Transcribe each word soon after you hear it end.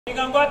You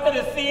can go to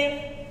the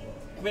scene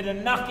with the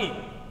knocking.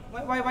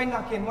 Why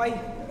knocking? Why?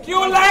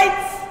 Cue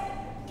lights,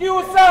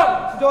 cue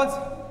sound. Jones.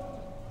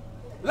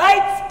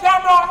 Lights,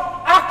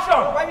 camera,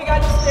 action. Why we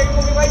got this scary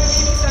movie? Why we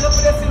need to stand up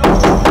for this, you know?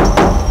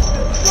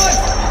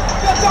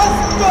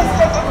 Jones.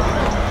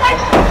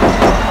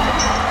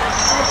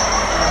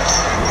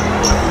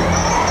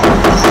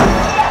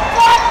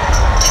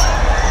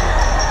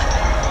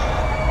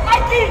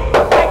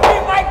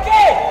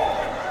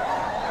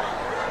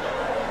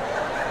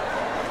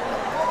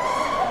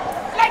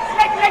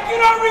 You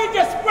don't read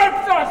the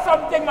scripts or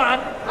something, man.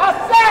 I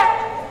said,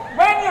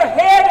 when you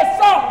hear the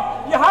song,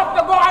 you have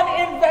to go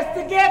and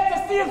investigate to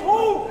see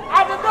who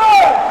at the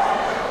door.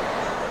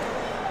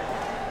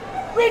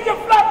 Read your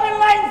flapping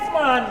lines,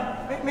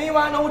 man. Me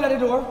want to know who at the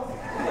door.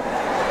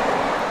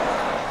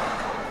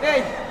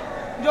 Hey,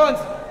 Jones,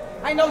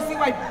 I know see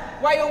why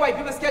white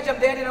people sketch up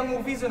dead in the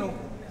movies, you know.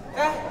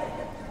 Eh?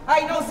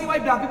 I know see why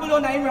black people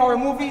don't name our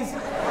movies.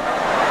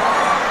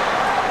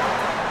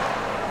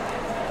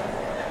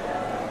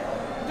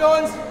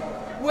 Jones,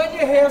 when you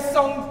hear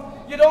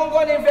song, you don't go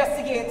and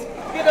investigate.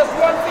 You just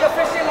run for your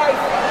fishing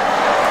life.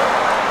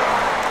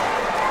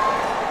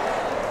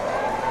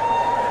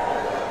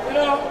 You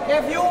know,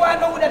 if you want to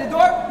know who's at the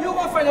door, you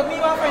go find out, me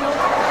want to find out.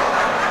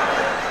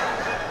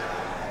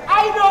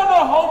 I don't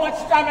know how much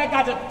time I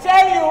got to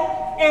tell you.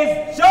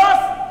 It's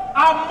just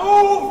a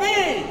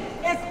movie.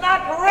 It's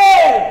not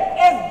real.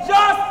 It's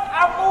just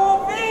a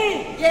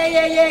movie.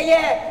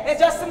 Yeah. It's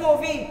just a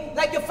movie.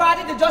 Like your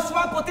father, they just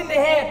want to put in the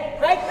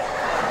head, right?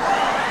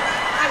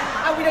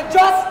 And we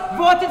just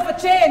voted for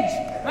change,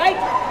 right?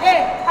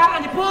 Yeah.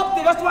 And the Pope,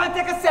 they just want to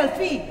take a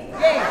selfie.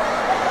 Yeah.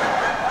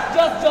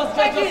 Just.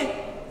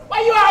 Why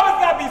you always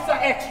gotta be so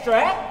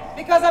extra, eh?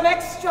 Because I'm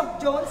extra,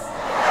 Jones.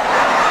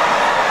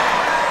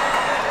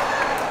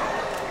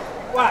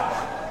 What?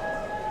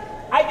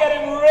 I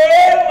getting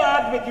real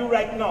mad with you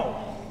right now.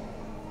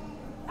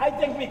 I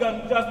think we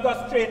can just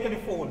go straight to the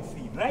phone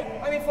scene, right?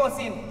 I mean phone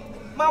scene.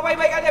 Man, why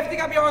can't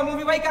everything be our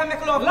movie? Why can't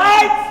make love?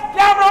 Lights,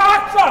 camera,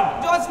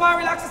 action! Jones, man,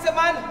 relax yourself,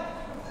 man.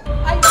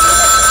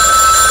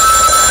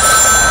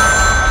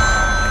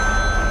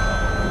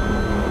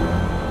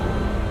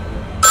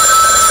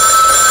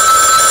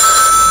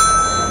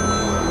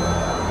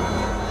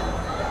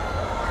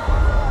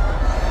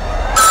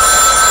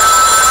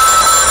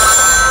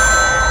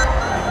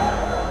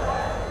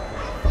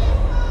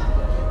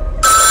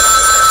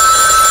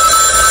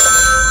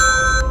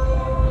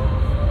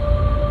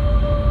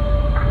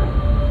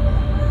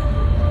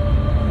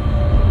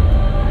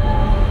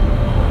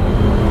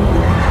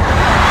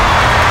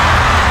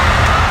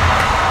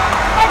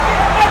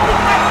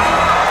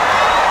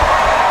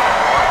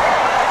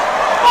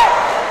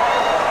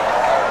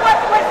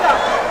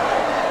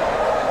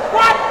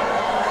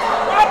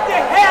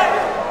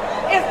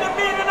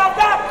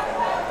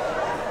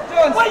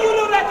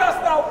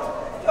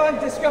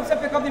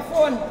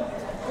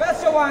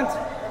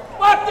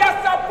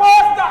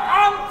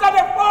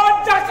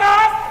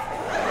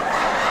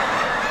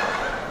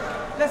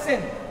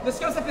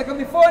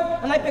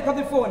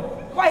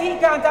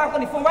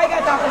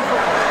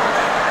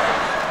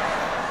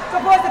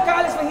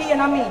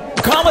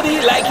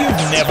 Comedy like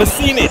you've never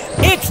seen it.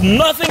 It's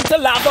nothing to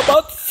laugh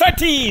about.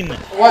 13.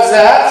 What's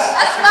that?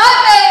 That's my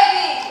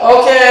baby.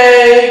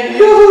 Okay.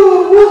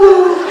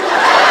 Yoo-hoo.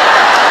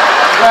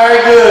 Very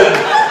good.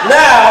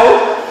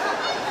 Now,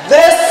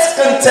 this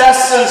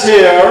contestant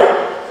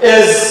here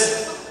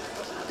is,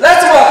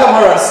 let's welcome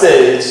her on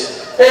stage.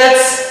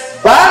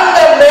 It's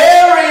Banda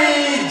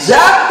Mary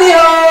Jack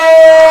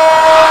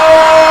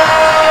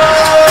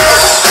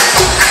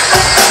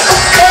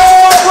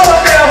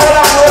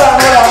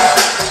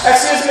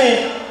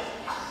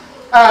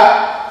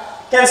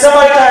Can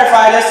somebody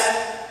clarify this?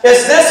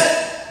 Is this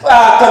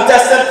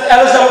contestant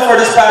eligible for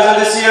this pageant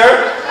this year?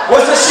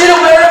 Was she the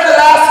winner of the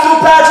last two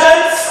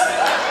pageants?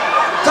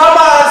 Come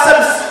on,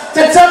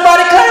 can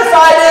somebody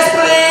clarify this,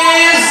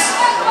 please?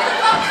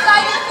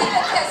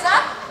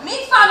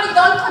 Me family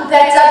don't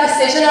conduct that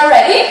decision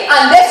already,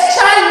 and this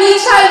child,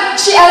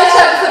 she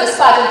eligible for this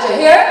pageant.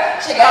 You hear?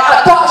 She get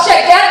a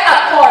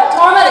court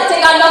tournament. They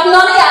think none of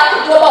you have to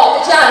do about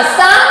it. You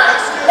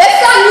understand?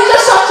 Listen, you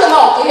just shut your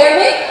mouth. You hear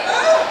me?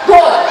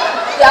 Good.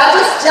 Y'all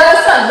just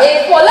jealous and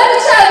hateful. Let me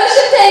tell you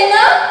what thing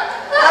now.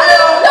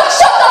 Look,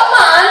 shut up,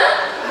 man.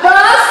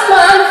 Brass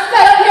man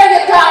fed up here in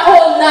the dark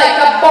whole night,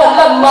 a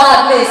bundle of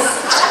madness.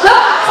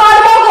 Look, hard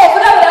about go for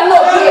them with them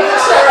no baby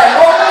children.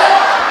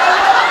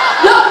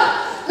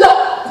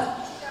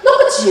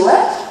 Look at you,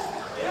 eh?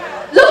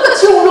 Look at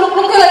you,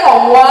 looking like a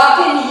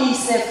walking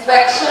yeast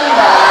infection,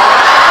 man.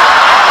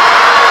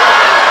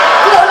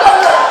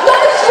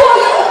 Look at you.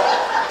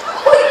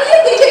 What do you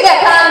think you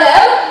get on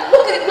there?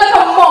 Look at like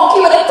a monkey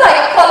with a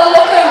tiger color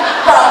looking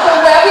brown,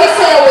 wherever you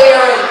say you're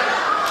wearing.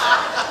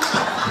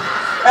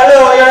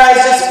 Hello, your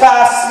eyes just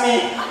passed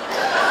me.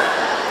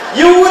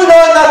 You would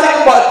know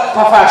nothing about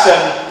fashion.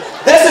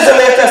 This is the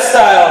latest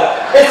style.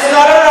 It's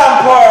not a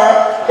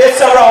romper, it's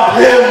a romp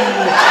him.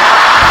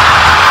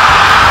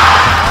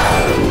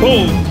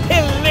 Boom!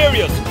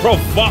 Hilarious,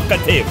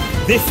 provocative.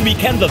 This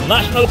weekend, the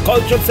National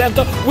Cultural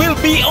Center will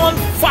be on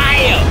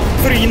fire.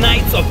 3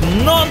 nights of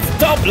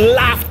non-stop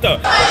laughter.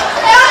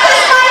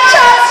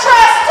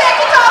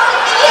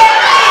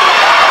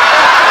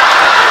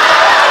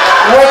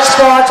 Which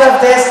part of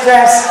this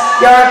dress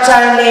your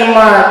child name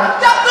Mark?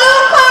 The blue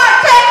part,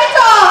 take it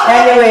off.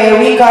 Anyway,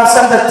 we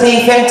custom the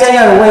thief thing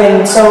and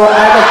win, so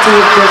I will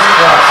take this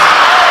dress.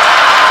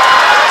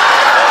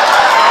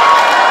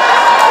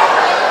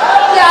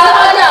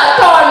 Yeah,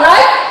 turn,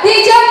 right?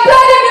 DJ,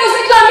 play the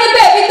music on me,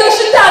 baby. Do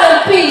your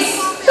talent piece.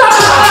 Come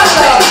on,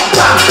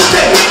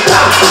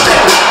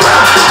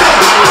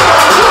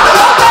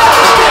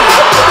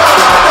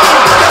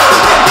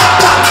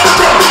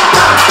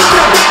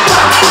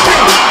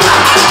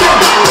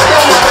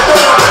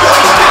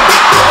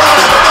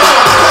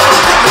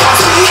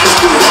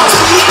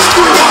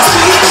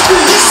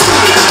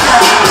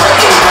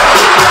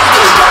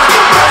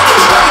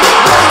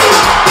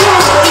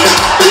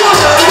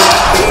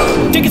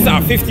 Tickets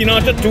are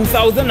 $1,500,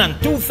 $2,000, and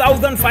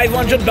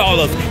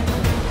 $2,500.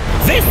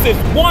 This is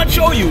one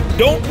show you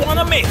don't want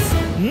to miss.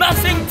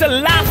 Nothing to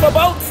laugh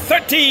about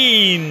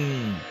 13.